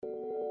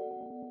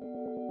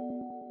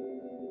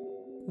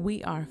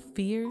We are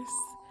fierce,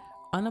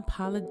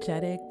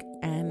 unapologetic,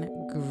 and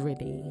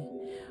gritty.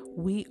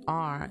 We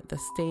are the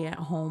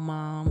stay-at-home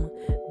mom,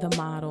 the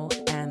model,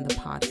 and the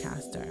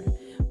podcaster.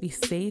 We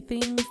say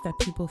things that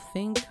people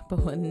think but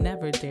would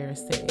never dare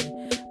say.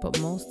 But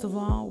most of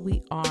all,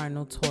 we are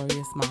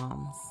notorious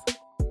moms.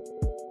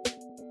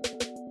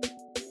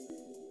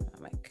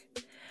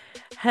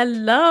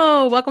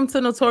 Hello, welcome to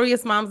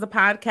Notorious Moms, the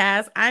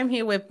podcast. I'm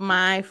here with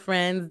my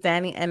friends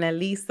Tania and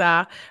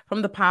Elisa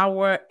from the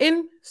Power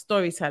in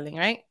Storytelling,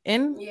 right?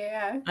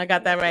 Yeah. I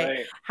got that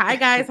right. Hi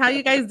guys, how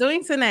you guys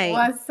doing tonight?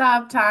 What's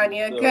up,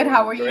 Tania? Good,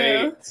 how are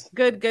you?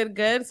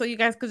 Good. So you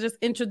guys could just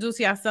introduce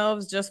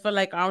yourselves just for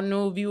like our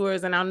new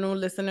viewers and our new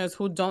listeners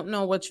who don't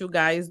know what you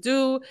guys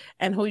do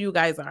and who you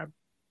guys are.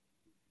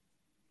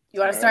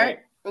 You want to start?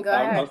 Right. Go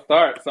ahead. I'll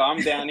start. So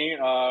I'm Danny.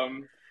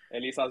 One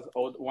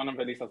of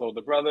Elisa's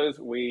older brothers.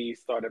 We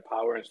started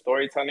Power in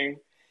Storytelling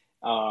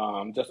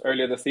just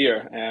earlier this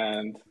year,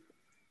 and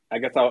I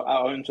guess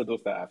I'll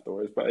introduce that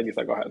afterwards. But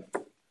Elisa, go ahead.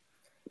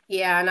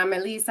 Yeah, and I'm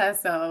Elisa,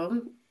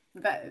 so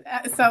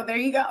there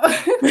you go.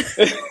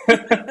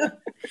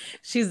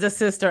 She's the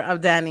sister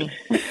of Danny.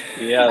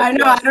 Yeah, I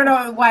know. I don't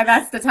know why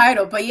that's the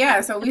title, but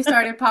yeah. So we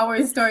started Power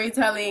in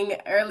Storytelling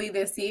early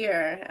this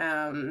year,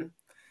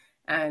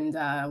 and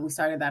we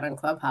started that on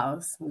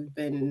Clubhouse. We've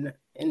been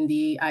in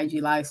the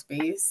IG live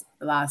space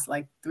the last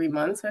like 3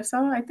 months or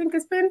so. I think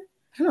it's been.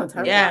 I don't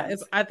know.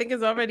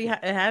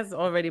 It has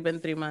already been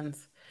 3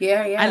 months.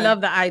 Yeah. I love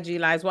the IG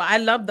lives. Well, I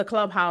love the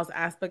Clubhouse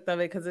aspect of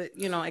it because it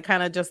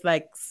kind of just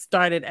like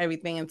started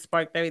everything and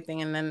sparked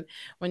everything. And then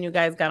when you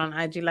guys got on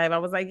IG live, I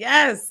was like,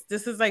 yes,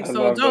 this is like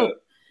so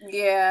dope.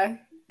 Yeah.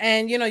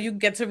 And you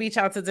get to reach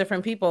out to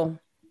different people.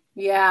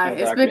 Yeah,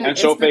 exactly.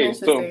 It's been face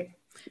too.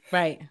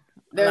 Right.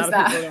 There's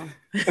that.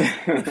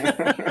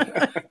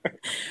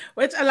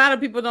 Which a lot of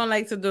people don't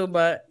like to do,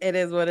 but it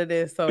is what it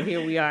is. So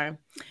here we are.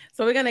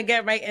 So we're going to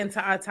get right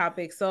into our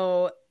topic.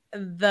 So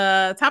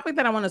the topic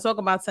that I want to talk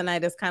about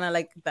tonight is kind of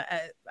like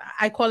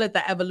I call it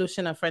the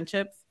evolution of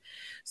friendships.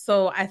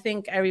 So I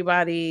think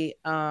everybody,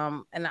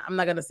 and I'm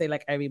not going to say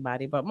like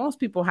everybody, but most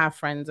people have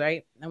friends,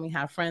 right? And we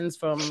have friends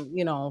from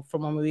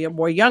when we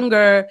were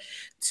younger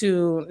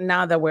to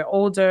now that we're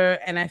older.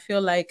 And I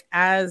feel like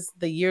as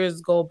the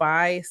years go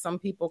by, some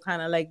people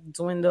kind of like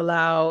dwindle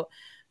out.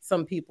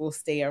 Some people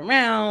stay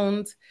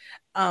around.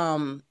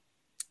 And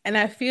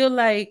I feel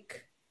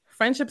like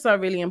friendships are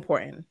really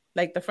important.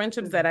 Like the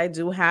friendships that I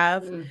do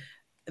have,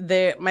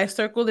 my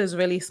circle is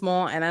really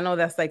small. And I know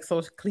that's like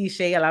so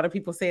cliche. A lot of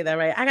people say that,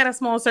 right? I got a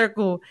small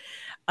circle.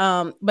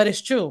 But it's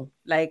true.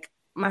 Like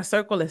my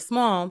circle is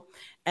small.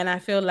 And I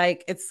feel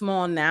like it's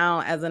small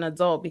now as an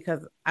adult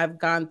because I've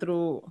gone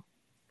through,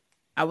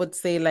 I would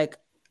say, like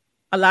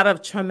a lot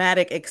of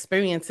traumatic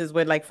experiences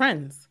with like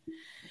friends.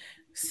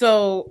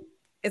 So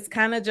it's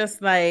kind of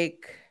just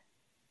like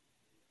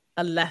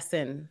a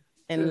lesson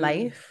in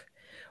life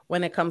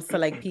when it comes to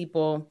like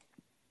people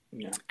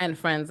and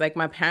friends. Like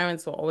my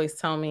parents will always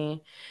tell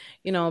me,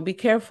 be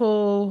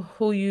careful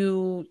who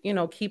you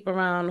keep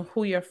around,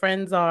 who your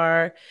friends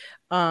are,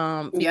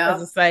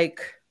 because it's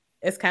like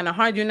it's kind of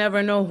hard. You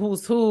never know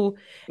who's who,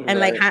 and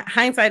like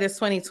hindsight is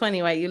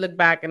 20/20, right? You look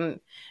back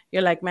and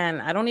you're like, man,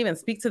 I don't even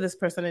speak to this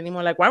person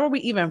anymore. Like, why were we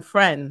even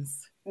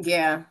friends?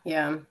 Yeah.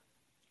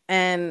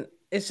 And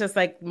it's just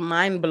like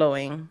mind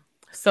blowing.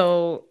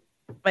 So,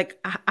 like,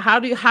 how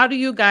do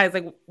you guys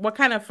like? What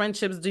kind of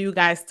friendships do you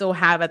guys still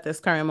have at this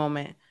current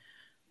moment?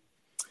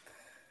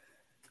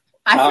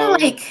 I feel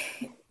like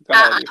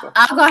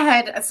I'll go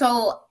ahead.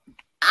 So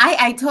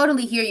I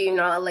totally hear you.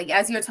 Like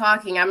as you're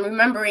talking, I'm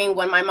remembering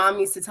when my mom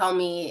used to tell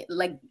me,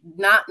 like,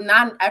 not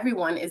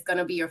everyone is going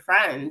to be your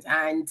friend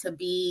and to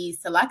be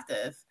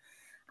selective.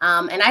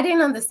 And I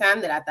didn't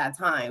understand it at that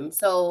time.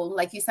 So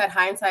like you said,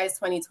 hindsight is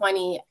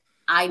 20/20.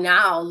 I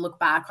now look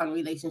back on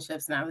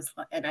relationships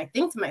and I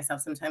think to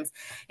myself sometimes,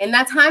 in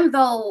that time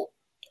though,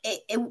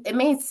 it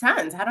made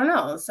sense. I don't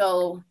know.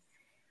 So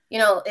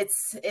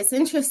it's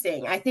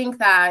interesting. I think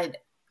that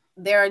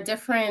there are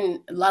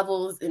different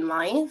levels in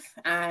life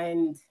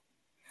and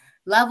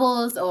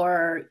levels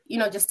or,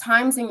 just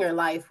times in your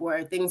life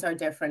where things are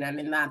different. And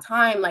in that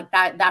time, like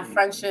that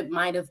friendship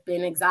might have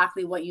been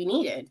exactly what you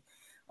needed.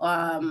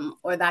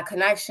 Or that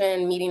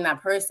connection, meeting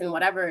that person,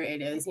 whatever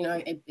it is,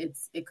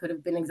 it could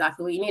have been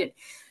exactly what you needed.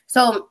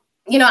 So,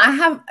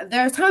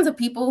 there are tons of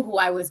people who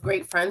I was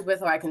great friends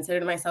with, or I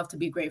considered myself to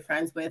be great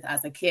friends with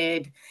as a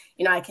kid.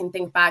 I can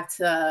think back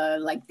to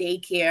like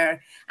daycare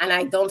and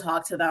I don't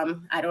talk to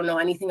them. I don't know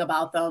anything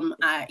about them.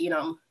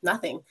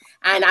 Nothing.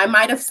 And I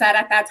might've said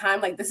at that time,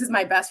 like, this is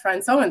my best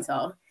friend,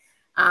 so-and-so.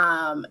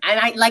 And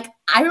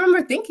I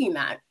remember thinking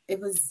that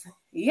it was,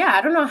 I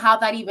don't know how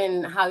that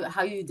even,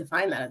 how you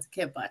define that as a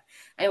kid, but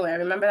anyway, I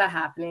remember that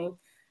happening.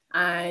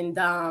 And,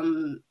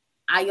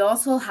 I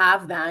also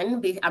have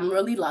I'm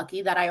really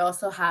lucky that I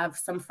also have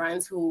some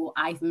friends who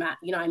I've met,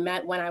 I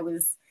met when I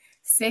was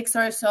 6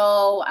 or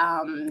so,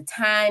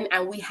 10,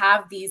 and we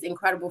have these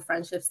incredible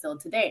friendships still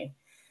today.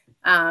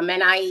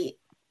 And I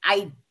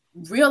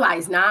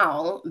realize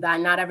now that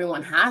not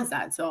everyone has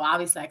that. So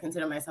obviously I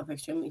consider myself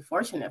extremely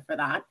fortunate for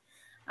that.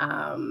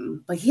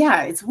 But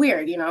yeah, it's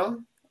weird, you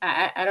know.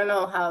 I don't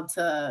know how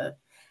to.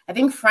 I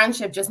think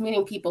friendship, just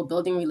meeting people,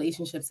 building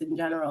relationships in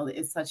general,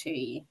 is such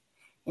a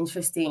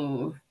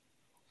interesting,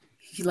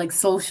 like,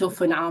 social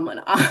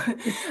phenomena.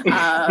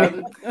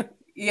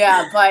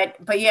 Yeah,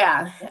 but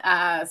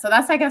yeah. So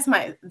that's, I guess,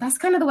 that's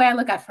kind of the way I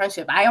look at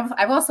friendship.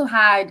 I've also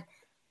had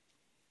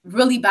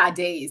really bad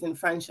days in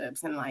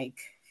friendships, and like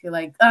feel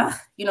like, ugh,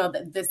 you know,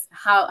 this,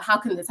 how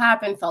can this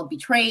happen? Felt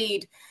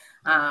betrayed,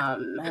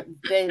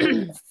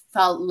 then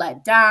felt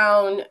let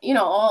down, you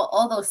know,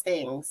 all those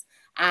things.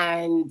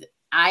 And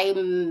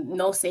I'm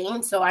no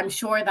saint, so I'm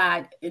sure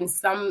that in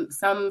some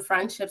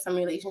friendship, some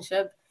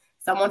relationship,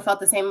 someone felt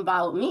the same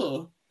about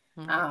me.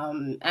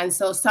 And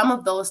so some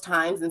of those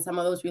times and some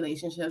of those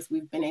relationships,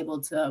 we've been able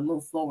to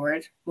move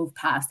forward, move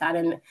past that.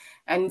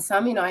 And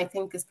some, you know, I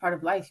think is part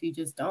of life. You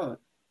just don't.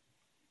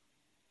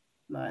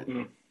 But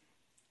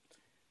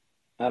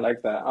I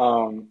like that.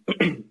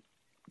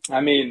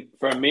 I mean,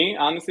 for me,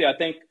 honestly, I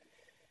think,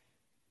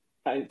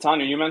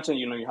 Tania, you mentioned,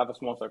 you know, you have a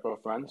small circle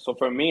of friends. So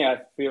for me, I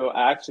feel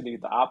actually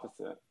the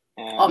opposite.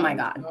 And, oh my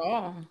God.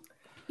 Oh.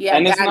 Yeah,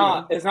 and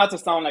it's not to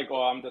sound like,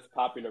 oh, I'm this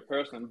popular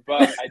person,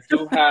 but I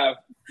do have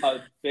a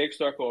big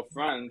circle of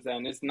friends,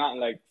 and it's not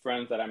like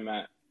friends that I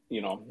met,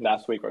 you know,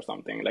 last week or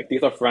something. Like,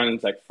 these are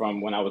friends like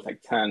from when I was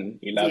like 10,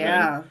 11.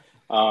 Yeah.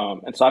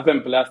 And so I've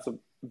been blessed to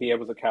be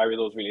able to carry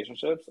those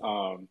relationships.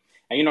 And,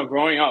 you know,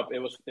 growing up, it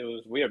was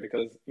weird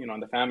because, you know, in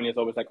the family, it's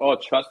always like, oh,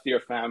 trust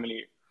your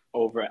family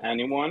over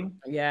anyone.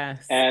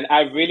 Yes. And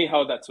I really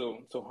held that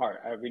to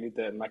heart. I really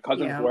did. My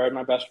cousins were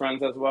my best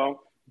friends as well.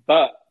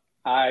 But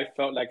I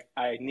felt like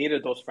I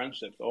needed those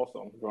friendships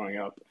also growing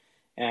up.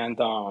 And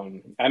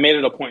I made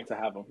it a point to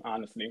have them,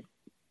 honestly.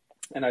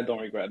 And I don't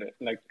regret it.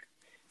 Like,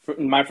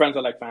 my friends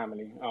are like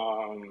family.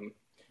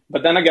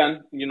 But then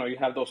again, you know, you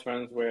have those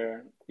friends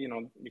where, you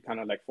know, you kind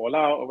of like fall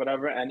out or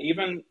whatever. And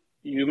even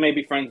you may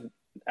be friends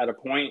at a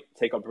point,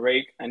 take a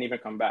break, and even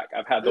come back.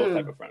 I've had those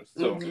type of friends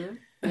too.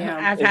 Mm-hmm.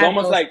 Yeah, it's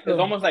almost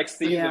like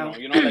seasonal.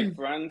 You know, like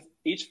friends.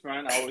 Each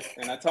friend,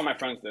 and I tell my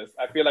friends this.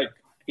 I feel like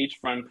each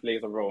friend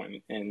plays a role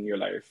in your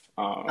life.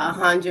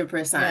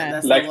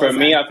 100%. Like for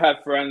me, I've had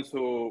friends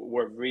who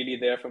were really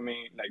there for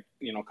me, like,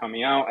 you know,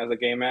 coming out as a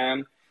gay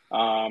man.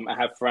 I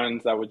have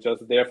friends that were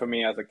just there for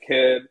me as a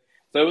kid.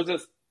 So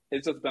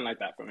it's just been like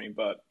that for me.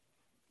 But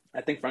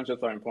I think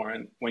friendships are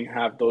important when you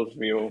have those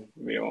real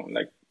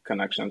like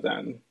connections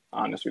and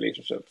honest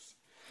relationships.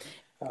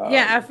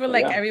 I feel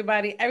like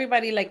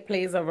everybody like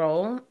plays a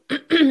role.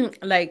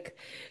 Like,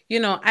 you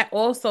know, I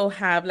also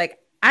have, like,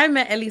 I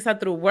met Elisa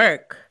through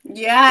work.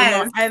 Yes.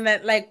 You know, and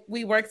that, like,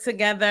 we work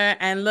together,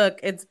 and look,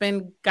 it's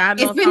been God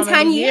knows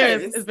how many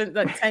years. It's been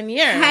like 10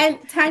 years.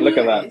 10 Look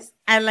years. At that.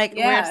 And like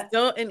we're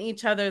still in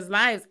each other's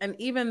lives. And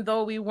even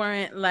though we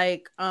weren't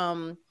like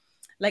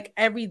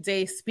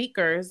everyday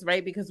speakers,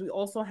 right? Because we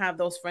also have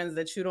those friends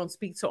that you don't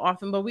speak to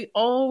often, but we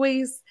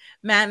always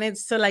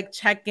manage to like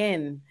check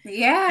in.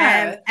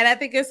 Yeah. And I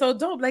think it's so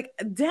dope. Like,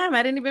 damn,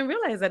 I didn't even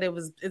realize that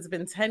it's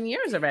been 10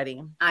 years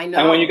already. I know.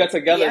 And when you get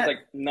together, it's like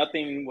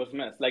nothing was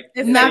missed. Like,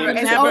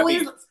 it's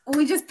always,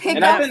 we just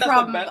pick up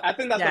from. I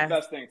think that's the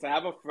best thing, to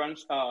have a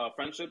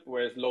friendship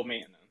where it's low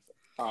maintenance.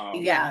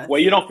 Where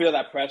you don't feel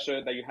that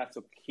pressure that you have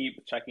to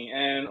keep checking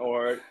in,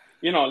 or,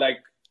 you know, like,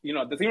 you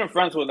know, there's even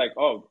friends who are like,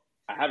 oh,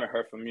 I haven't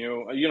heard from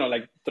you, you know,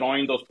 like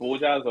throwing those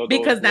pujas or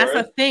because that's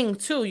words. A thing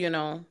too, you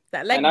know,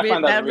 that like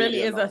that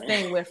really is annoying. A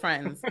thing with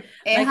friends.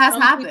 It like has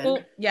happened.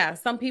 People,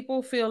 some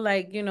people feel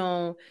like, you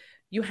know,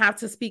 you have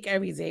to speak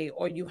every day,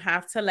 or you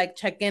have to like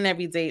check in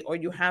every day, or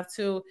you have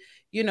to,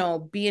 you know,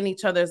 be in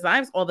each other's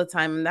lives all the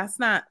time. And that's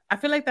not, I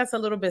feel like that's a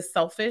little bit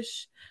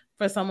selfish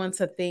for someone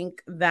to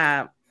think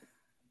that,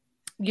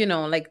 you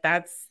know, like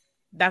that's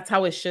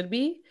how it should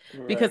be,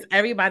 because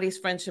everybody's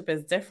friendship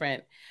is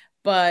different.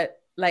 But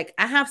like,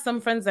 I have some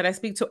friends that I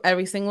speak to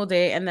every single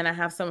day, and then I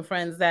have some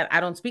friends that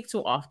I don't speak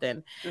to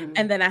often.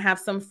 And then I have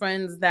some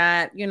friends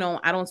that, you know,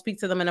 I don't speak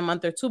to them in a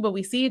month or two, but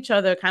we see each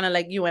other kind of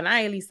like you and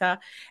I, Elisa,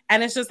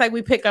 and it's just like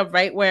we pick up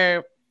right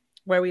where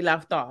we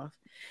left off.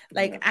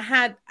 Like, I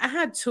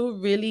had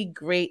two really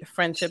great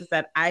friendships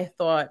that I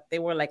thought they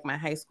were like my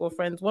high school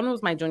friends. One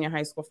was my junior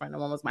high school friend,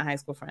 and one was my high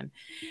school friend.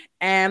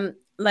 And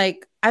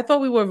like, I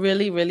thought we were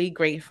really, really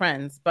great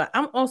friends. But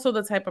I'm also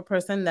the type of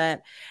person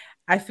that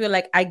I feel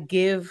like I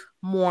give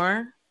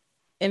more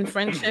in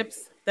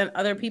friendships than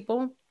other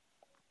people,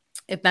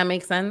 if that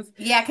makes sense.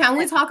 Yeah, can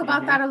we talk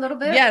about that a little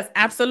bit? Yes,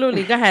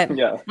 absolutely. Go ahead.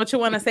 Yeah. What you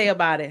want to say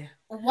about it?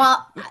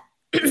 Well,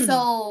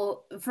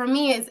 so for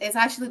me, it's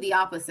actually the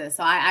opposite.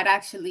 So I'd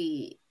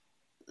actually,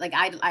 like,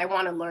 I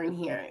want to learn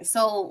here.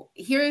 So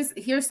here's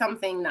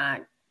something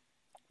that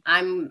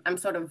I'm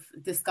sort of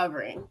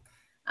discovering.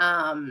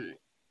 And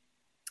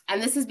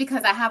this is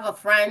because I have a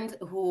friend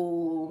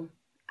who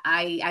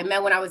I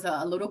met when I was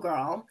a little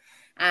girl,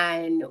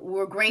 and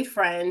we're great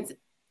friends,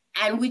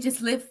 and we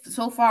just live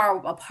so far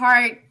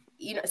apart.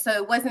 so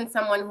it wasn't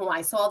someone who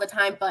I saw all the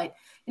time, but,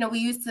 we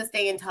used to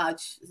stay in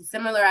touch.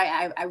 Similar,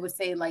 I would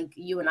say, like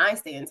you and I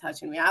stay in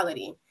touch in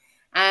reality.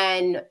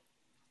 And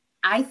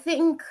I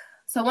think,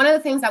 so one of the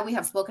things that we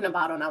have spoken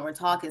about on our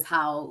talk is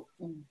how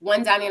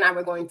when Danny and I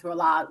were going through a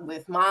lot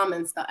with mom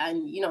and stuff,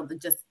 and,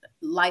 just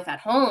life at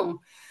home,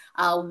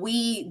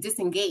 we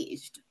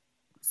disengaged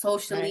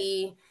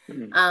socially,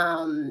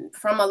 right.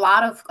 From a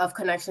lot of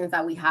connections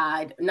that we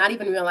had, not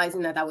even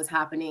realizing that was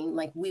happening.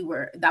 Like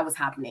that was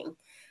happening.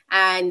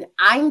 And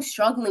I'm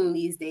struggling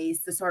these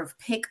days to sort of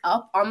pick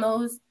up on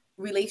those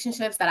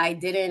relationships that I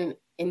didn't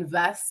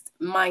invest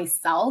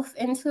myself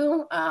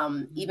into,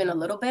 even a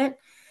little bit.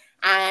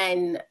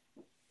 And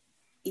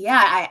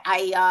yeah,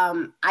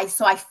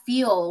 so I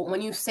feel,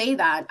 when you say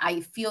that,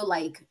 I feel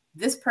like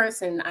this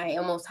person, I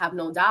almost have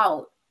no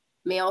doubt,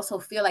 may also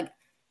feel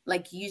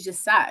like you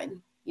just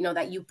said,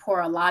 that you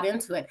pour a lot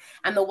into it.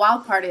 And the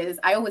wild part is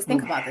I always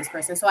think about this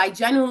person. So I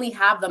genuinely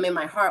have them in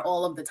my heart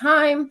all of the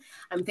time.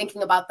 I'm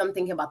thinking about them,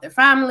 thinking about their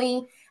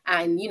family,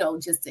 and,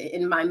 just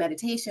in my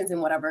meditations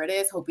and whatever it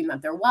is, hoping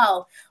that they're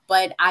well.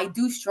 But I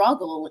do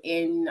struggle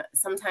in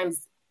a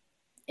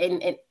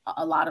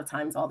lot of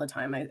times, all the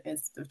time,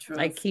 it's the truth.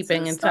 Like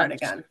keeping in touch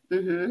again.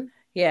 Mm-hmm.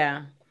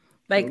 Yeah.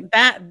 Like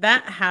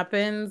that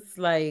happens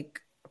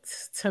like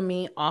to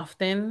me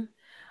often.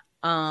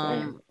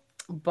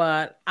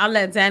 But I'll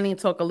let Danny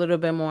talk a little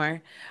bit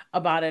more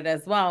about it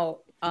as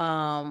well.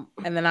 And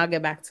then I'll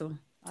get back to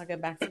what I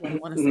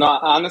want to say. No,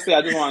 honestly,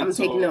 I just want to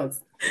take notes.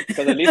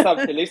 Because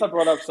Elisa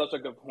brought up such a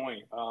good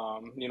point.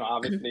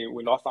 Obviously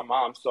we lost our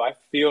mom. So I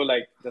feel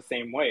like the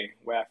same way,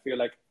 where I feel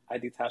like I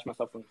detached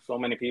myself from so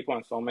many people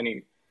and so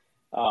many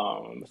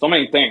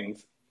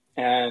things.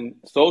 And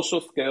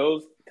social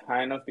skills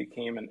kind of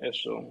became an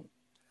issue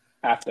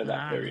after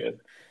that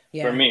period.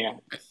 Yeah. For me,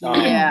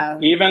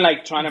 even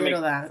like trying to make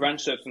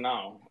friendships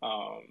now,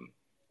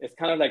 it's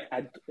kind of like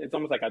it's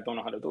almost like I don't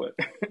know how to do it.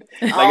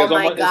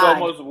 It's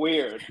almost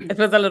weird. It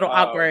was a little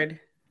awkward.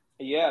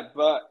 Yeah,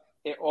 but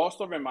it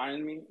also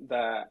reminded me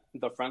that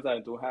the friends that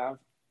I do have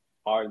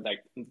are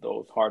like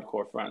those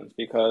hardcore friends,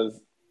 because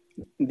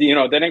they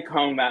didn't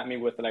come at me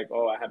with like,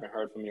 oh, I haven't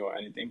heard from you or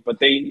anything,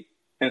 but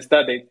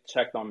instead they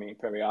checked on me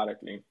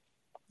periodically.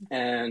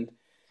 And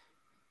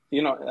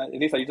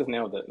Elisa, you just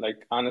nailed it. Like,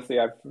 honestly,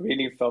 I've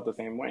really felt the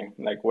same way,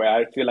 like where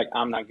I feel like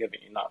I'm not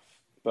giving enough.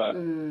 But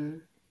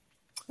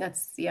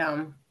that's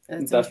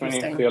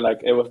definitely feel like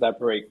it was that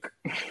break.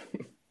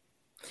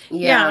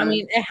 Yeah, I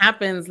mean, it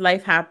happens.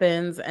 Life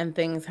happens and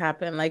things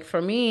happen. Like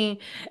for me,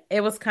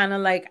 it was kind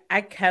of like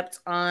I kept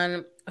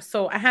on.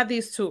 So I had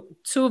these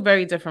two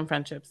very different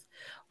friendships.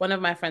 One of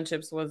my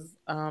friendships was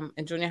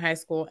in junior high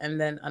school, and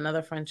then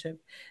another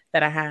friendship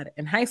that I had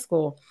in high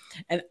school.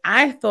 And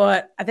I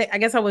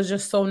guess I was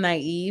just so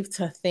naive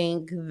to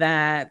think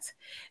that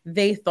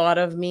they thought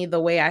of me the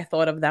way I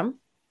thought of them.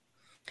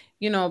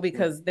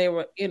 Because they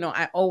were,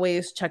 I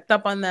always checked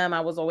up on them.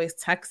 I was always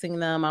texting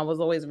them. I was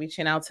always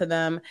reaching out to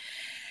them.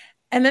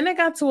 And then it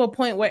got to a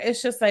point where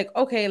it's just like,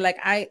 okay, like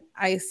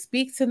I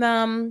speak to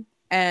them,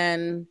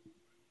 and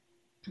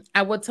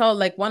I would tell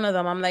like one of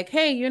them, I'm like,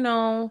 hey, and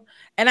I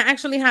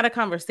actually had a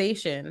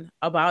conversation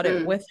about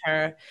it with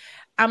her.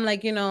 I'm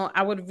like,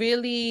 I would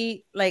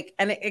really like,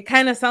 and it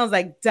kind of sounds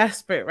like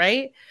desperate,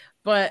 right?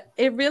 But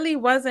it really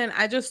wasn't.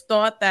 I just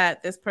thought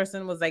that this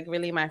person was like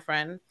really my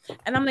friend.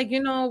 And I'm like,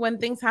 when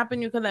things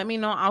happen, you can let me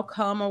know, I'll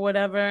come or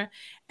whatever.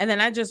 And then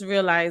I just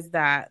realized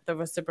that the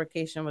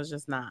reciprocation was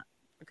just not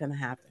going to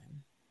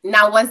happen.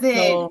 Now, was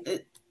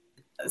it,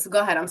 so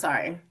go ahead. I'm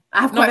sorry.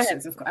 I have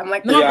questions. I'm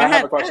like, no, I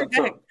have a question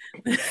too.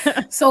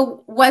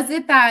 So was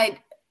it that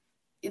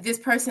this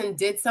person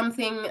did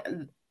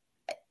something?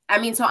 I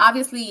mean, so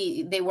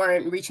obviously they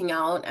weren't reaching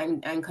out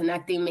and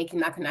connecting, making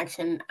that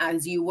connection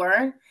as you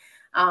were.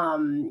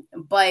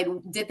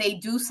 But did they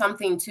do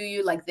something to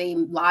you? Like they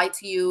lied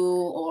to you,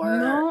 or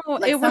no?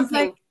 Like it was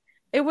like,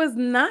 it was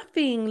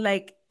nothing.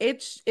 Like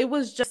it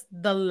was just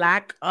the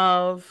lack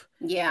of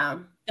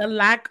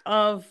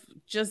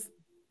just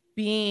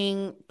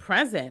being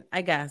present,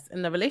 I guess,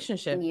 in the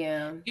relationship.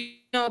 Yeah.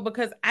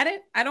 Because I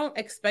don't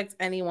expect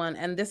anyone,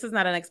 and this is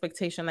not an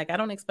expectation. Like I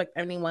don't expect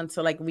anyone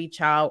to like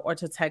reach out or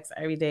to text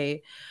every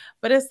day.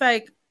 But it's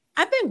like,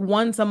 I think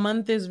once a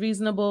month is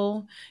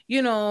reasonable,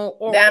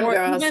 or Damn, or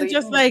girl, even so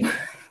just like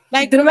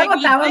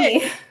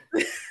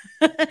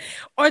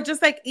or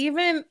just like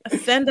even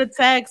send a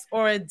text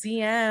or a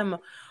DM.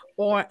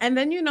 And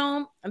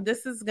then,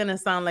 this is going to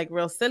sound like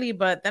real silly,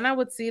 but then I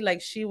would see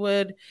like she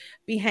would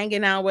be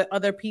hanging out with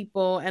other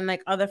people and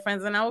like other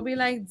friends. And I would be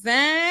like,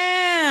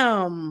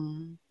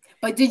 damn.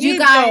 But did you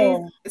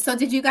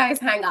guys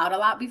hang out a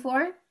lot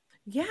before?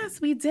 Yes,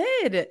 we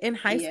did. In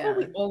high school,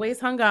 we always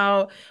hung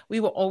out.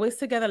 We were always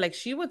together. Like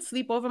she would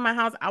sleep over my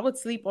house. I would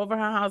sleep over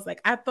her house.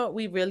 Like I thought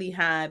we really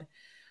had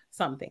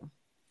something.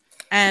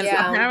 And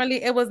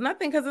apparently it was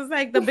nothing, because it's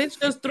like the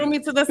bitch just threw me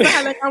to the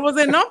side like I was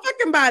in no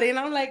fucking body. And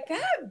I'm like,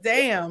 God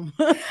damn.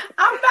 I'm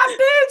that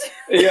bitch.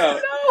 Yeah.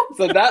 No.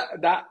 So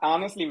that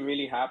honestly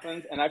really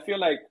happens. And I feel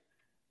like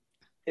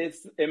it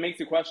makes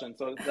you question.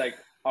 So it's like,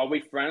 are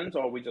we friends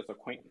or are we just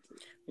acquaintances?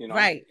 You know?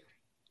 Right.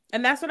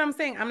 And that's what I'm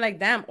saying. I'm like,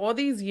 damn, all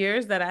these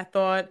years that I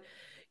thought,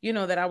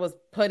 that I was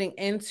putting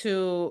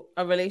into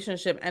a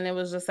relationship, and it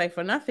was just like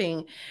for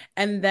nothing.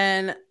 And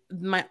then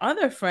my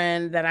other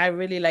friend that I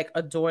really like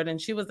adored, and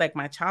she was like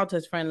my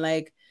childhood friend,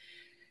 like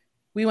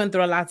we went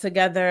through a lot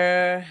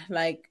together.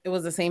 Like it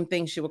was the same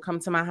thing. She would come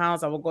to my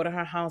house. I would go to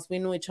her house. We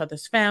knew each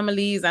other's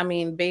families. I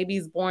mean,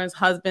 babies, borns,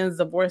 husbands,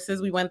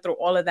 divorces. We went through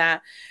all of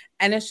that.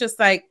 And it's just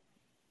like,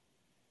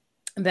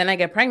 then I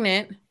get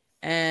pregnant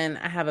and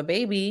I have a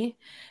baby.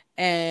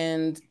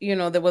 And,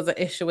 there was an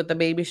issue with the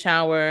baby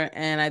shower.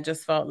 And I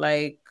just felt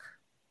like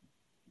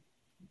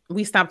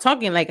we stopped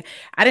talking. Like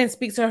I didn't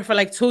speak to her for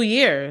like 2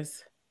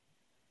 years.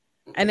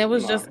 And it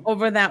was just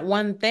over that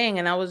one thing.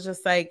 And I was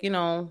just like,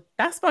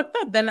 that's fucked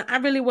up. Then I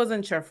really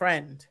wasn't your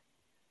friend.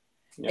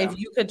 Yeah. If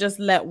you could just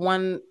let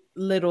one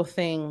little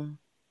thing,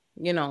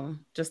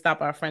 just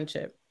stop our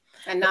friendship.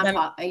 And not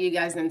talk, and you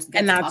guys didn't get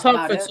and to not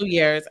talk for 2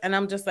 years. And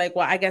I'm just like,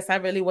 well, I guess I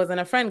really wasn't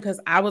a friend, because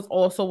I was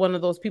also one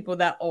of those people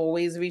that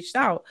always reached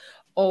out,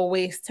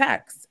 always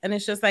text. And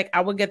it's just like,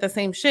 I would get the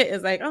same shit.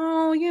 It's like,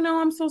 oh,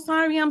 I'm so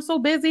sorry. I'm so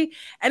busy.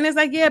 And it's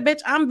like, yeah, bitch,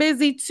 I'm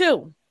busy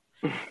too.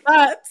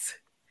 But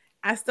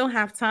I still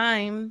have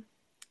time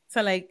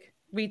to like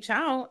reach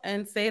out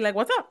and say like,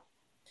 what's up?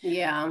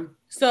 Yeah.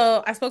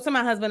 So I spoke to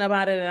my husband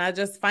about it, and I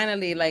just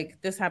finally,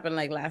 like, this happened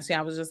like last year.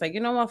 I was just like,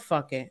 you know what?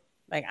 Fuck it.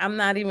 Like, I'm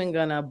not even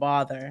gonna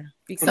bother,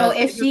 because so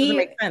it doesn't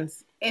make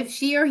sense. If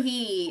she or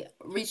he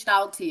reached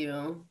out to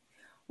you,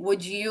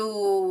 would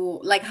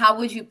you like, how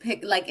would you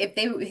pick, like, if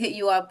they hit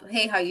you up,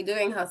 hey, how you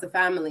doing? How's the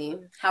family?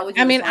 How would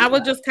you? I mean, I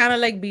would just kind of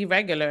like be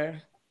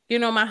regular.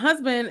 My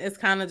husband is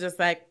kind of just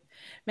like,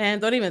 man,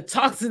 don't even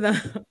talk to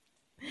them.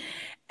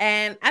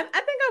 And I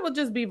think I would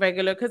just be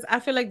regular, because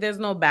I feel like there's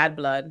no bad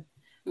blood.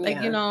 Like,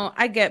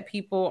 I get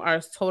people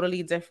are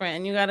totally different,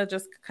 and you got to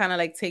just kind of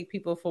like take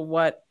people for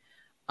what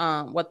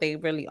they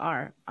really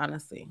are,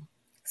 honestly.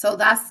 So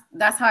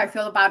that's how I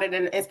feel about it.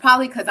 And it's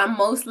probably because I'm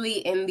mostly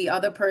in the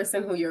other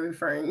person who you're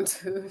referring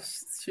to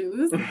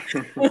shoes.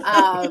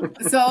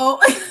 So,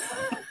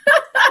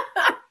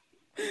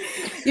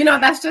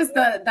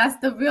 that's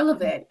the real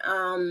of it.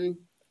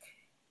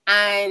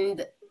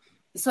 And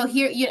so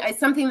here, it's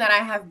something that I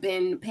have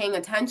been paying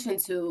attention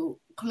to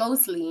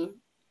closely,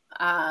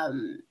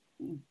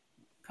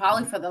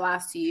 probably for the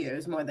last 2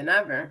 years more than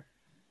ever.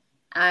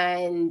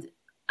 And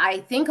I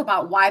think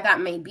about why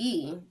that may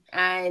be.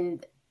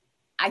 And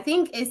I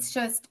think it's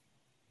just,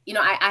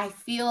 I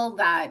feel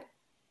that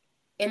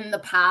in the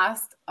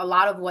past, a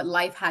lot of what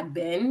life had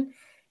been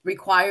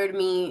required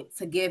me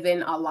to give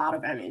in a lot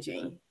of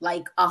energy.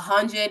 Like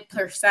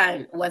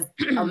 100% was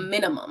a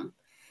minimum.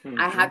 Mm-hmm.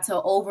 I had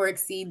to over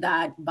exceed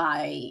that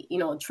by,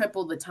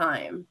 triple the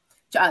time,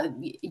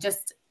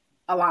 just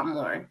a lot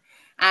more.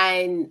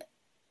 And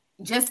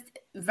just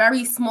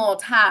very small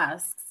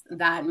tasks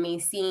that may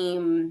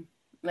seem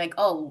like,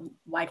 oh,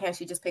 why can't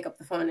she just pick up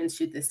the phone and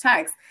shoot this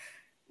text,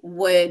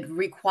 would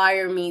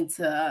require me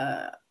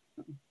to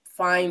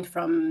find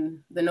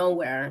from the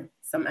nowhere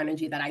some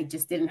energy that I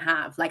just didn't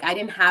have. Like, I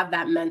didn't have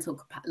that mental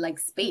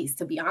space,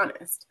 to be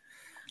honest.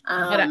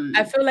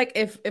 I feel like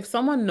if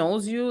someone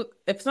knows you,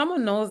 if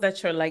someone knows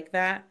that you're like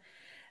that,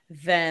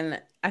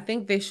 then I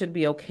think they should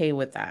be okay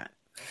with that.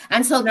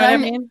 And so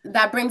then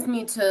that brings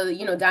me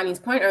to, Danny's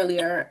point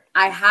earlier.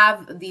 I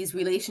have these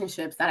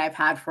relationships that I've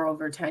had for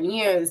over 10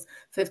 years,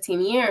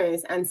 15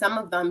 years. And some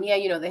of them,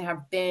 they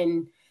have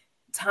been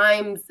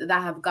times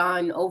that have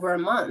gone over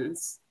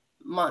months,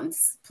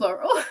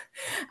 plural,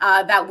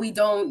 that we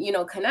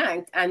don't,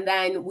 connect. And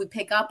then we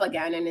pick up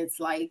again, and it's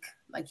like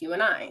you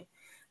and I.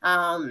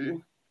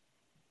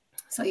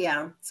 So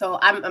yeah, so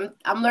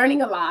I'm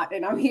learning a lot,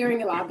 and I'm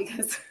hearing a lot,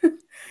 because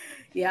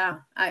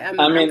I'm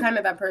kind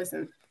of that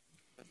person.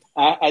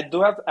 I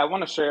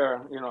want to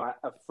share,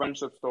 a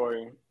friendship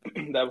story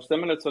that was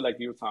similar to like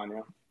you,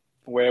 Tanya,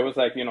 where it was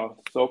like,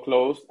 so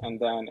close, and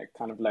then it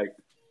kind of like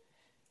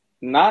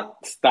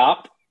not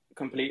stopped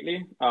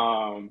completely,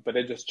 but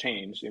it just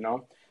changed, It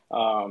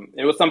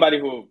was somebody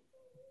who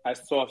I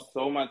saw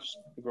so much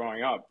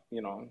growing up,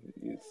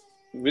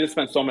 we just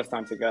spent so much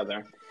time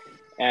together.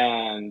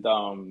 And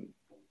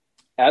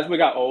as we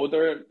got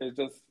older, it's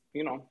just,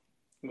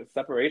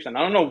 separation.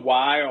 I don't know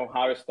why or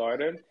how it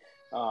started,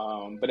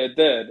 but it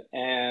did.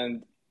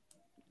 And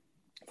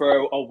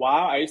for a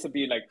while, I used to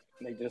be like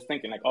just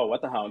thinking like, oh,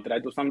 what the hell? Did I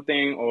do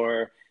something?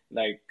 Or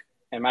like,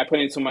 am I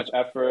putting too much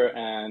effort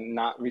and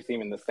not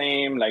receiving the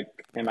same? Like,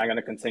 am I going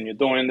to continue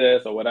doing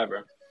this or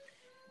whatever?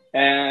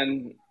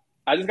 And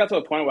I just got to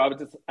a point where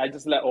I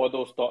just let all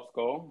those thoughts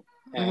go.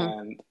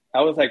 And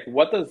I was like,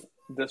 what does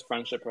this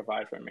friendship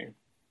provide for me?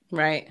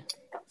 Right.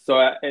 So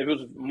it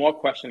was more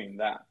questioning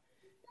that.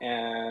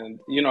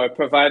 And, it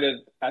provided,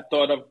 I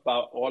thought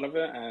about all of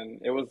it, and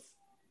it was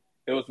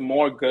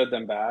more good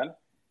than bad.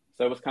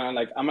 So it was kind of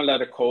like, I'm going to let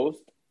it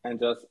coast, and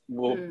just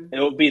it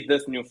will be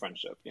this new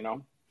friendship,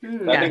 So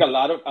I think a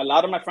lot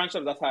of my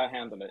friendships, that's how I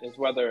handle it. Is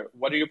whether,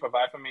 what do you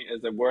provide for me?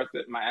 Is it worth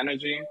it, my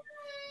energy?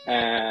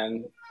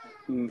 And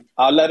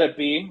I'll let it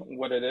be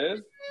what it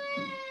is.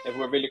 If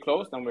we're really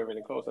close, then we're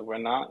really close. If we're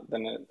not,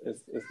 then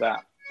it's that.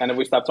 And if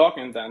we stop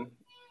talking, then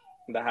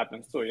that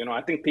happens too.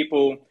 I think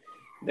people,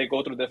 they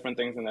go through different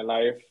things in their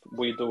life.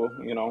 We do,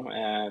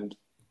 and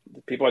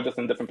people are just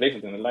in different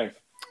places in their life.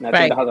 And I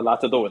think that has a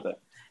lot to do with it.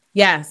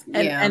 Yes.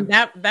 And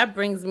that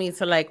brings me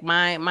to like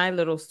my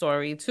little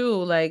story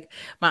too. Like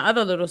my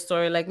other little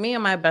story, like me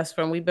and my best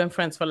friend, we've been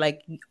friends for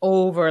like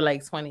over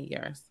like 20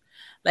 years.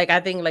 Like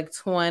I think like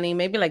 20,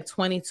 maybe like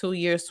 22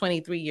 years,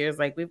 23 years.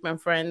 Like we've been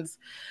friends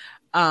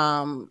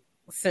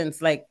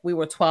since like we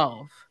were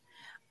 12.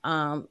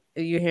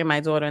 You hear my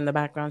daughter in the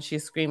background,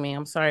 she's screaming.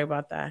 I'm sorry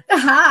about that.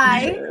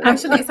 Hi.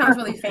 Actually, it sounds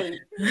really faint.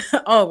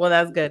 Oh, well,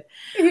 that's good.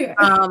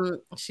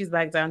 She's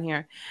back down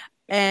here.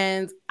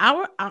 And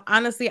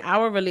honestly,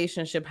 our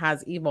relationship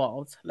has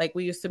evolved. Like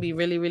we used to be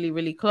really, really,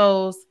 really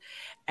close.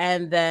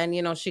 And then,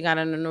 she got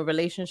in a new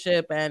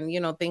relationship and,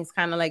 things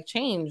kind of like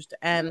changed.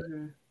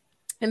 And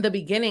in the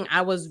beginning,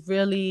 in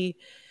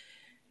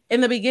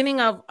the beginning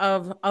of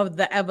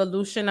the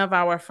evolution of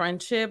our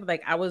friendship,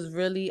 like I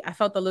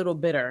felt a little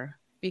bitter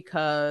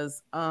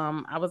because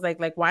I was like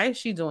why is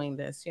she doing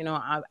this?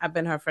 I've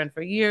been her friend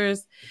for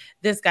years.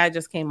 This guy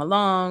just came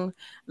along.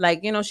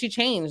 Like, she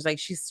changed. Like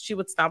she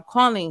would stop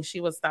calling, she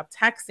would stop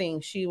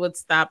texting, she would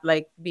stop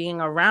like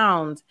being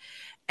around.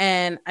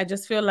 And I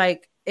just feel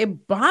like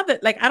it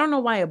bothered, like I don't know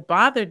why it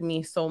bothered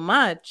me so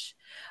much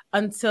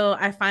until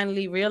I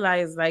finally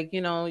realized, like,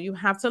 you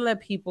have to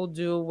let people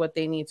do what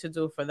they need to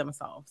do for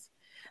themselves.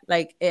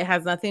 Like it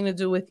has nothing to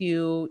do with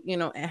you,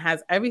 it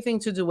has everything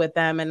to do with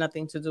them and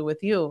nothing to do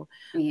with you.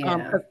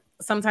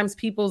 Sometimes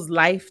people's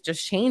life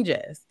just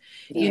changes.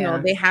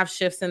 They have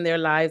shifts in their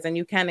lives and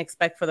you can't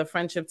expect for the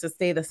friendship to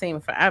stay the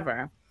same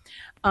forever.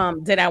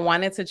 Did I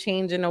want it to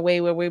change in a way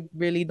where we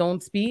really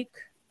don't speak?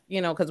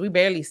 Because we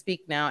barely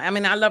speak now. I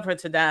mean, I love her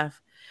to death.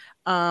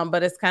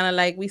 But it's kind of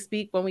like we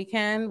speak when we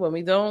can, when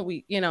we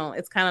don't,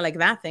 it's kind of like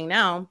that thing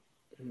now.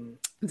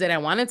 Did I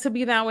want it to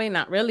be that way?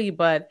 Not really.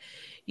 But,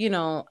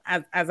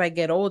 as I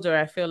get older,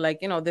 I feel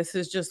like, this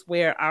is just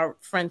where our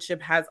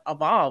friendship has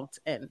evolved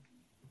and,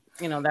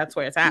 that's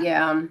where it's at.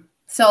 Yeah.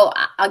 So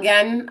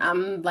again,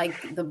 I'm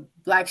like the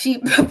black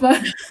sheep,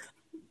 but,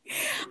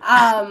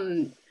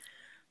 I've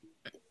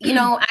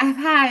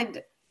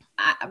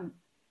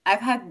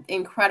had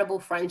incredible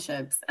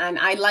friendships and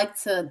I like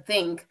to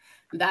think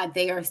that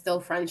they are still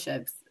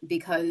friendships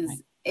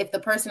because if the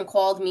person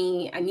called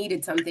me, I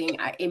needed something,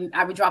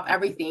 I would drop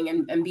everything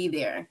and be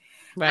there.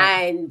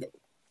 And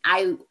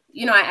I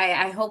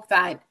hope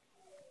that,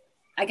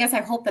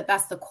 I hope that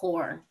that's the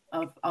core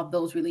of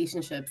those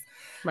relationships.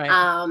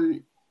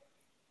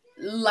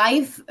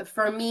 Life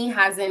for me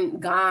hasn't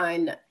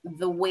gone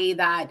the way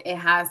that it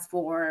has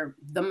for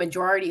the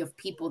majority of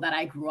people that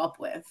I grew up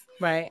with.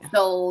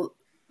 So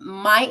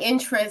my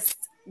interests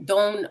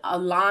don't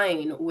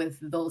align with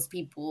those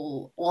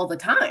people all the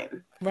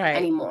time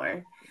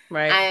anymore.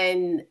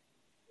 And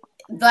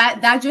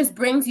that just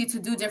brings you to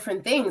do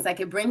different things. Like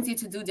it brings you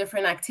to do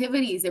different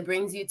activities. It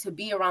brings you to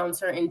be around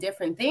certain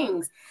different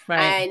things.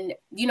 And,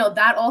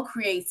 that all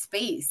creates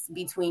space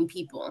between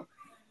people.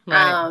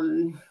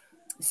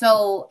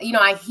 So,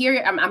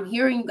 I'm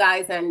hearing you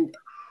guys and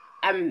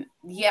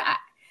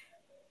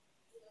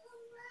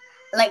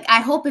like,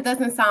 I hope it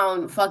doesn't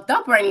sound fucked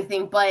up or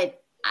anything, but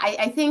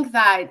I think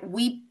that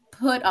we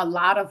put a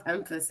lot of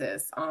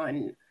emphasis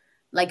on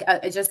like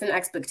just an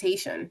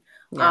expectation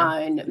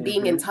on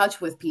being in touch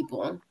with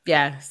people.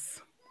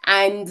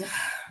 And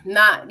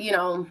not,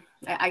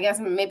 I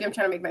guess maybe I'm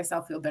trying to make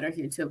myself feel better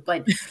here too,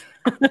 but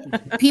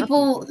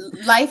people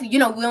life,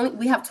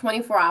 we have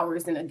 24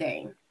 hours in a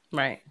day.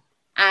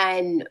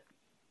 And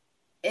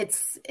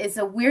it's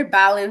a weird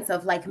balance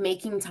of like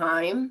making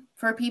time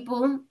for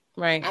people.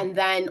 And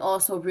then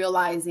also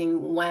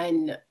realizing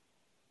when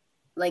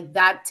like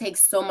that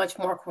takes so much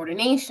more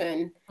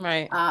coordination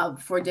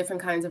for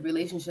different kinds of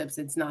relationships.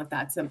 It's not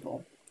that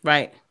simple.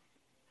 I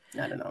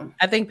don't know.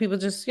 I think people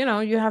just,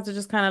 you have to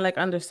just kind of like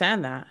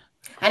understand that.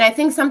 And I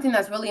think something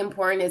that's really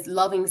important is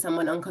loving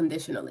someone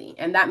unconditionally.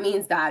 And that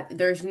means that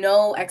there's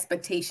no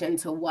expectation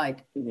to what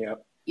their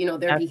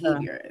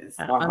behavior is.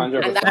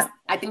 100%. And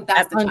I think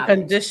that's the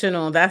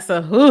unconditional. Challenge.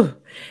 That's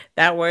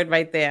that word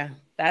right there.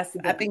 I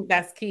think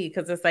that's key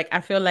because it's like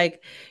I feel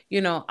like,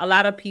 a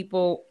lot of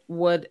people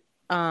would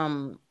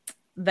the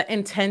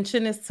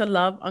intention is to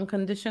love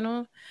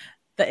unconditional.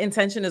 The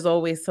intention is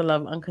always to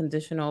love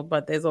unconditional,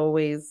 but there's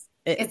always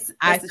it's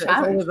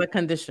always a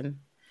condition.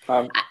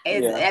 I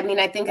mean,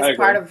 I think it's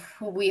part of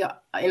who we are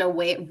in a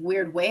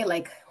weird way,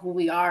 like who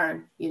we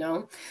are,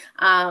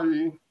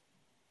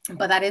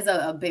 but that is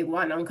a big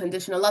one,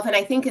 unconditional love. And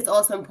I think it's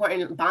also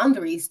important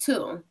boundaries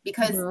too,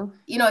 because,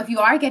 if you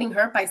are getting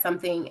hurt by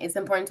something, it's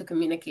important to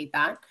communicate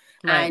that.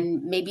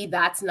 And maybe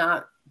that's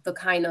not the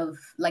kind of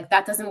like,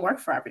 that doesn't work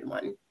for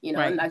everyone,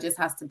 and that just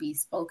has to be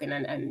spoken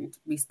and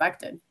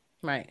respected.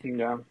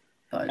 Yeah.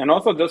 And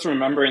also just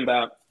remembering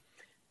that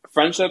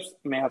friendships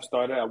may have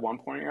started at one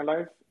point in your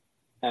life.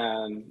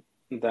 And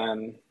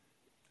then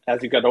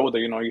as you get older,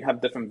 you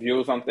have different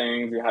views on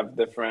things. You have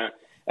different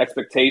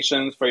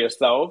expectations for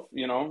yourself,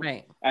 you know,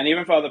 Right. and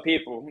even for other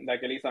people,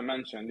 like Elisa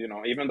mentioned, you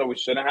know, even though we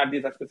shouldn't have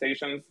these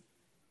expectations,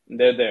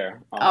 they're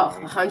there.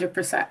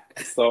 100%.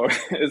 So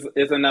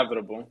it's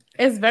inevitable.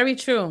 It's very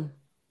true.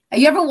 Have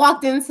you ever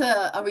walked into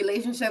a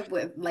relationship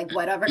with like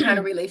whatever kind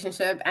of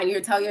relationship and you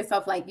tell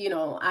yourself like, you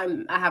know,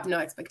 I have no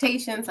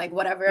expectations, like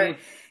whatever,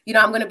 you know,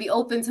 I'm going to be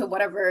open to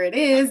whatever it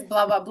is,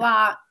 blah, blah,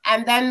 blah.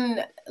 And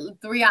then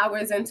 3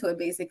 hours into it,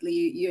 basically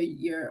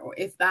you're, or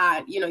if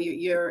that, you know,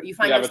 you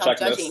find yourself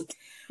judging.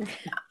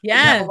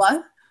 Yes.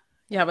 What?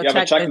 You have a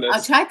checklist.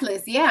 A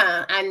checklist,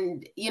 yeah.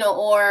 And, you know,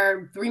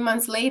 or 3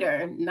 months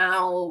later,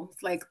 now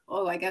it's like,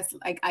 oh, I guess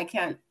like I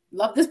can't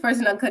love this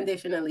person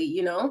unconditionally,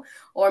 you know,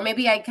 or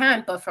maybe I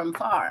can't, but from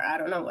far. I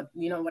don't know what,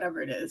 you know,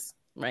 whatever it is.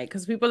 Right,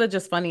 because people are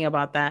just funny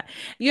about that,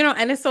 you know,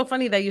 and it's so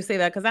funny that you say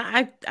that because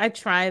I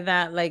try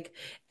that like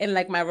in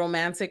like my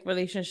romantic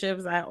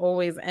relationships. I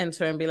always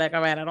enter and be like,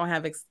 all right, I don't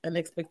have an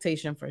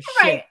expectation for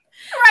shit.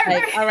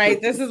 Like, all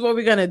right, this is what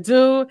we're gonna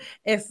do.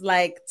 It's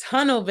like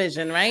tunnel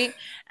vision, right?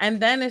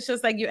 And then it's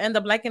just like you end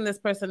up liking this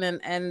person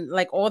and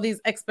like all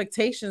these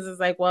expectations is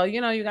like, well, you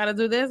know, you got to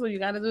do this or you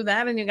got to do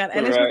that, and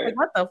and it's just like,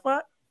 what the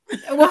fuck?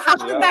 Well, how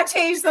did that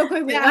change so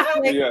quickly?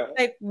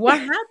 Like what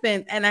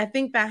happened? And I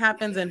think that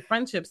happens in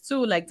friendships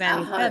too. Like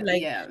Danny said,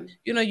 like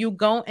you know, you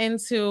go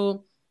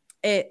into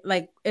it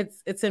like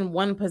it's in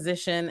one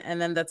position,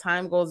 and then the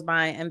time goes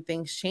by and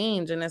things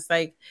change, and it's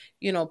like,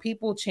 you know,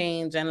 people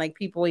change and like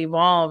people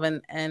evolve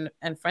and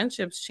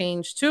friendships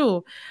change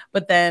too.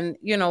 But then,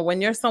 you know,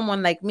 when you're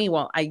someone like me,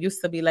 well, I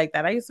used to be like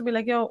that. I used to be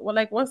like, yo, well,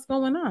 like what's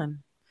going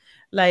on?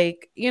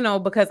 Like, you know,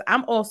 because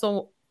I'm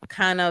also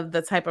kind of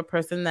the type of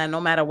person that no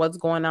matter what's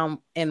going on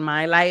in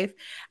my life,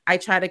 I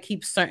try to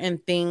keep certain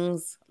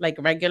things like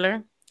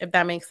regular, if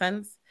that makes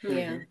sense.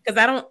 Yeah. Because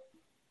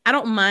I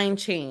don't mind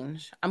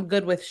change. I'm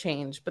good with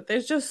change, but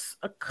there's just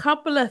a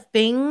couple of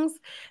things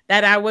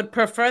that I would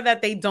prefer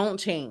that they don't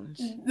change.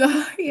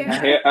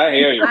 Yeah, I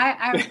hear you.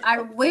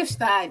 I wish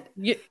that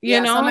you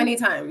know, so many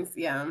times.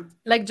 Yeah,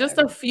 like just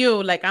a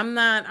few. Like I'm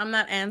not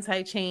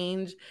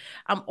anti-change.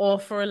 I'm all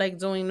for like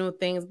doing new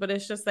things, but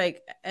it's just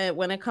like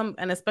when it comes,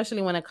 and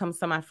especially when it comes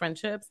to my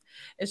friendships,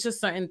 it's just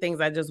certain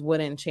things I just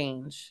wouldn't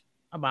change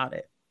about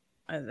it.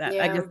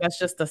 I guess that's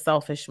just the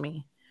selfish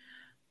me.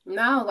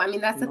 No, I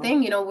mean that's the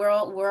thing. You know, we're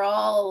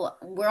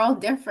all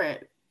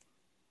different.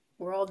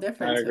 We're all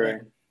different. I agree.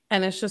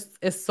 And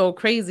it's so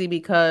crazy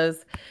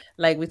because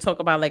like we talk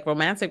about like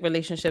romantic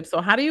relationships.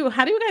 So how do you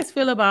guys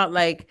feel about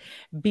like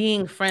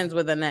being friends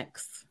with an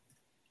ex?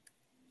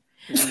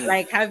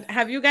 Like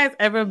have you guys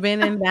ever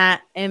been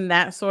in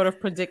that sort of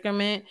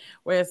predicament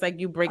where it's like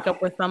you break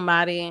up with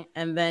somebody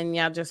and then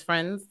y'all just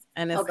friends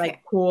and it's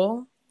like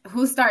cool?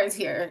 Who starts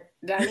here,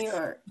 Danny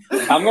or?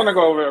 I'm gonna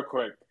go real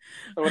quick.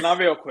 Well, not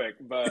real quick,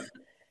 but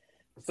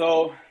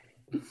so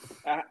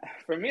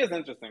for me it's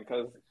interesting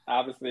because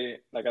obviously,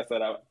 like I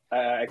said,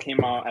 I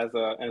came out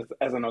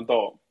as an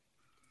adult,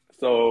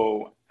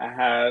 so I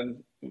had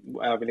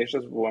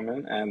relationships with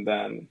women and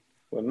then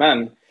with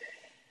men.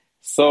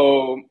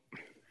 So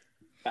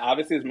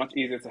obviously, it's much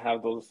easier to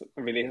have those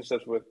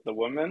relationships with the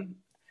women,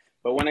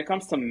 but when it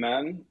comes to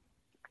men,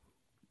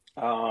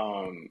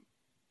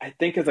 I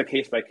think it's a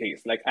case by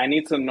case. Like I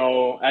need to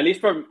know at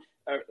least for.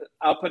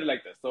 I'll put it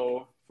like this.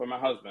 So for my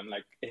husband,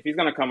 like if he's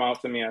gonna come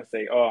out to me and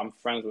say, "Oh, I'm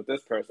friends with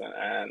this person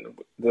and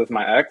this is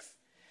my ex,"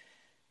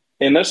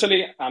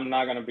 initially I'm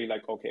not gonna be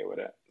like okay with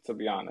it. To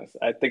be honest,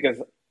 I think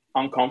it's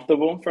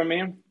uncomfortable for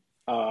me.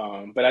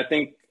 But I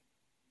think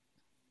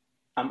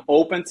I'm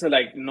open to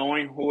like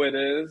knowing who it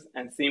is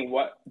and seeing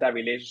what that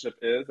relationship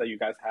is that you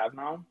guys have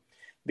now,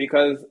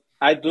 because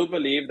I do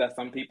believe that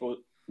some people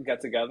get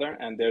together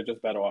and they're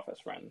just better off as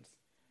friends.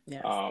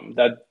 Yes.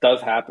 That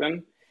does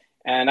happen.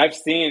 And I've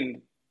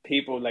seen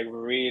people like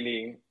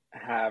really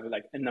have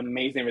like an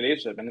amazing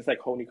relationship, and it's like,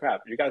 holy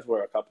crap, you guys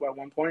were a couple at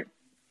one point,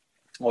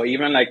 or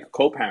even like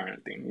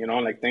co-parenting, you know,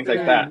 like things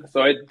like that.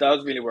 So it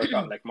does really work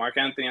out. Like Mark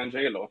Anthony and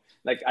J-Lo,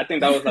 like I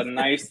think that was a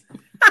nice,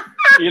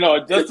 you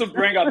know, just to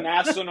bring a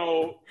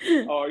national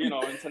or you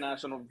know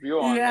international view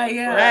on it.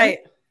 Yeah, right.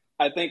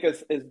 I think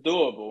it's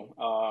doable,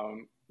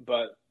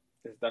 but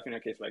it's definitely a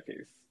case by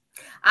case.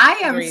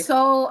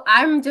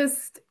 I'm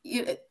just,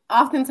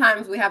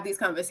 oftentimes we have these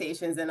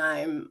conversations and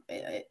I'm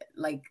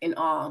like in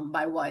awe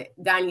by what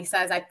Danny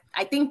says.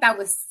 I think that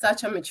was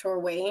such a mature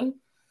way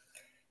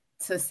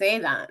to say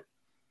that.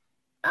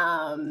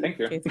 Thank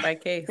you. Case by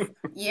case.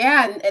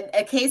 Yeah,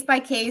 a case by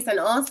case, and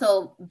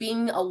also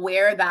being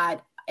aware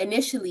that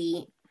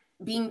initially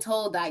being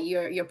told that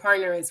your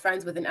partner is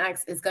friends with an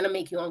ex is going to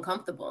make you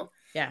uncomfortable.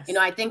 Yes. You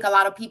know, I think a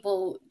lot of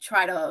people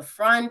try to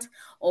front,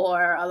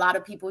 or a lot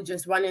of people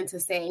just run into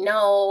saying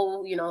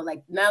no, you know,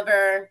 like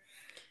never.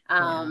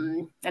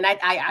 And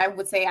I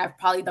would say I've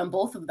probably done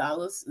both of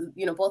those,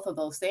 you know, both of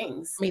those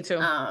things. Me too.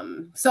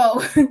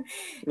 So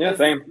yeah,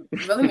 same.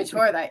 Really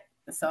mature that.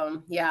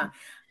 So yeah,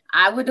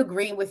 I would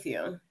agree with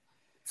you.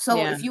 So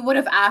if you would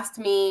have asked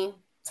me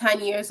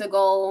 10 years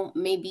ago,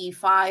 maybe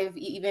 5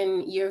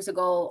 even years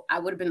ago, I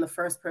would have been the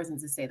first person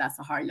to say that's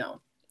a hard no.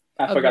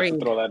 I forgot to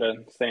throw that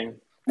in. Same.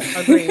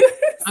 Agreed.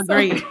 So,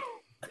 Agreed.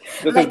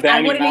 Like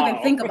I wouldn't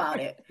even think about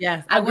it.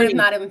 Yes, I would have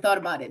not even thought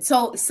about it.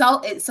 So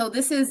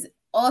this is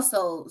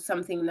also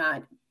something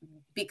that,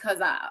 because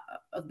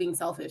of being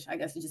selfish, I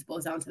guess it just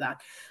boils down to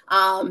that.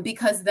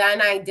 Because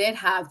then I did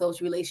have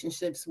those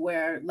relationships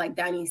where, like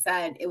Danny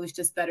said, it was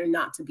just better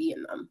not to be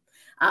in them.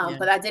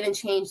 But that didn't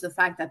change the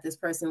fact that this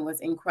person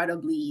was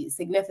incredibly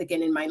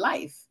significant in my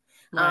life.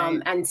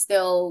 Right. And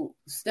still,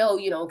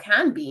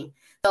 can be.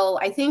 So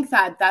I think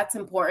that that's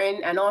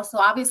important. And also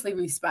obviously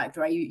respect,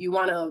 right? You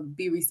want to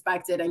be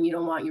respected and you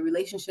don't want your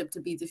relationship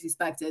to be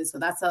disrespected.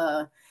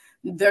 So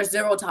there's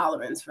zero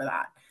tolerance for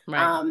that.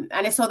 Right.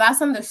 And if so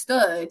that's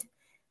understood,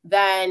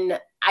 then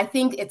I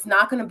think it's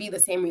not going to be the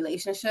same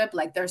relationship.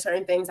 Like there's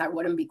certain things I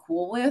wouldn't be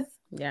cool with.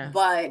 Yeah.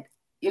 But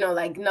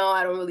like, no,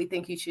 I don't really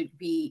think you should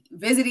be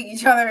visiting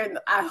each other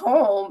at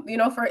home,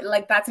 for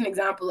like, that's an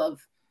example of,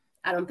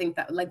 I don't think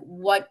that, like,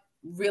 what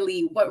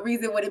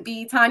reason would it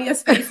be?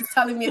 Tania's face is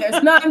telling me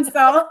there's none.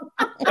 So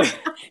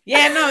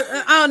yeah, no,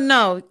 oh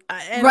no.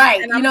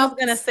 Right. And I'm just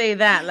going to say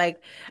that,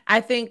 like, I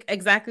think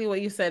exactly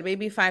what you said,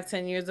 maybe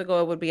 5-10 years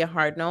ago, it would be a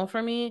hard no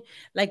for me.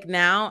 Like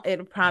now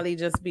it'd probably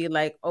just be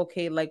like,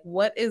 okay, like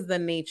what is the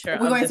nature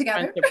of this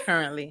friendship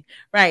currently?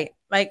 Right.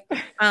 Like,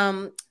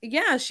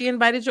 yeah, she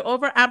invited you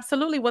over.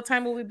 Absolutely. What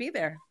time will we be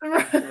there?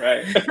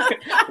 Right.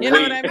 You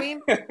know what I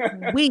mean?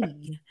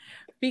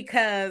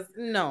 Because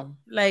no,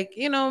 like,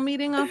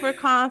 meeting up for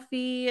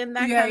coffee and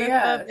that kind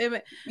of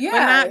stuff. We're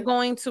not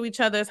going to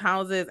each other's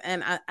houses.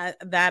 And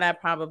I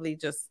probably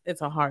just,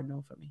 it's a hard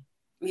no for me.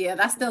 Yeah,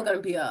 that's still going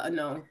to be a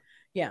no.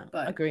 Yeah,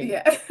 but agree.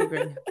 Yeah.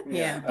 Agree.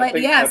 Yeah. But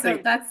so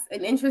that's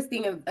an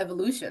interesting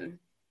evolution.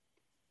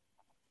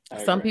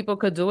 Some people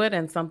could do it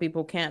and some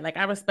people can't. Like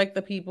I respect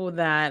the people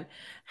that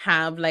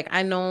have, like,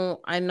 I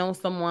know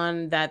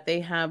someone that they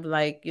have,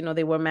 like,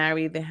 they were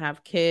married, they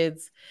have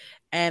kids,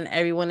 and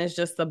everyone is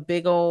just a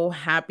big old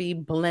happy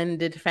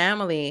blended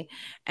family.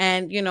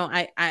 And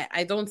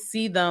I don't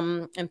see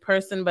them in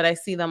person, but I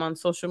see them on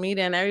social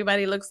media and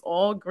everybody looks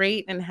all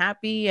great and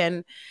happy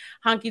and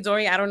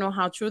hunky-dory. I don't know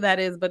how true that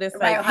is, but it's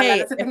like,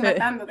 hey,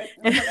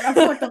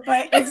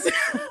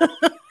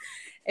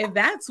 if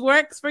that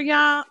works for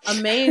y'all,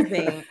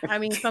 amazing. I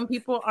mean, some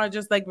people are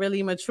just like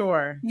really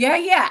mature.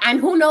 Yeah. And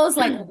who knows,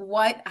 like,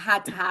 what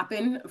had to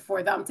happen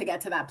for them to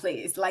get to that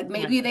place? Like,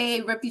 maybe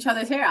they ripped each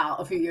other's hair out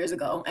a few years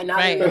ago, and now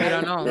I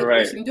don't know.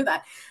 They shouldn't do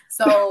that.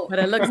 So, but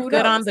it looks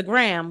good on the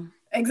gram.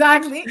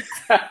 Exactly.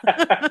 There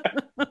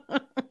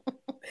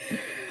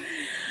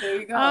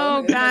you go.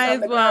 Oh, guys,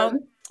 well.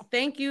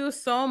 Thank you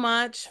so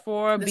much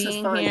for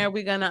being here.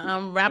 We're going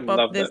to wrap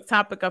up this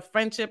topic of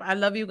friendship. I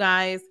love you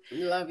guys.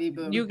 Love you,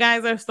 boo. You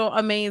guys are so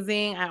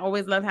amazing. I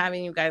always love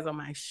having you guys on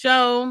my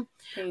show.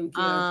 Thank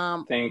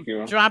you. Thank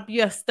you. Drop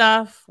your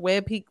stuff.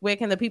 Where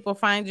can the people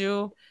find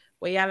you?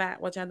 Where y'all at?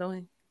 What y'all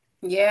doing?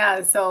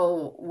 Yeah,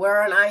 so we're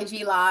on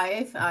IG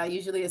Live.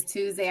 Usually it's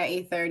Tuesday at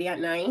 8:30 at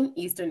night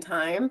Eastern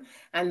time.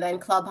 And then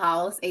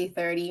Clubhouse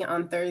 8:30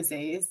 on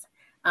Thursdays.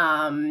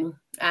 And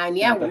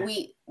yeah,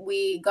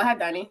 we go ahead,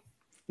 Danny.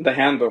 The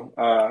handle,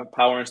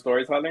 Power in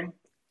Storytelling.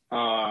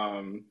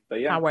 But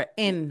yeah, Power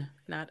in,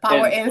 not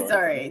Power in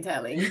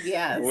Storytelling.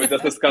 Yes, we're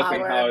just discussing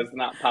how it's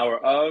not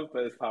power of,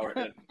 but it's power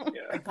in.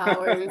 Yeah,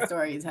 Power in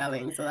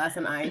Storytelling. So that's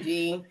an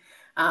IG.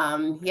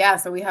 Yeah,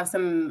 so we have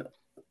some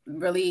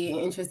really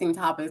interesting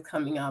topics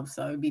coming up.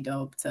 So it'd be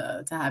dope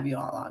to have you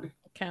all on.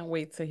 Can't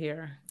wait to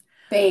hear.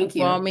 Thank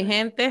you. Well, mi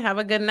gente, have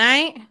a good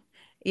night.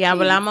 Y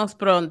hablamos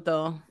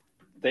pronto.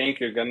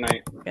 Thank you. Good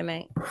night. Good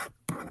night.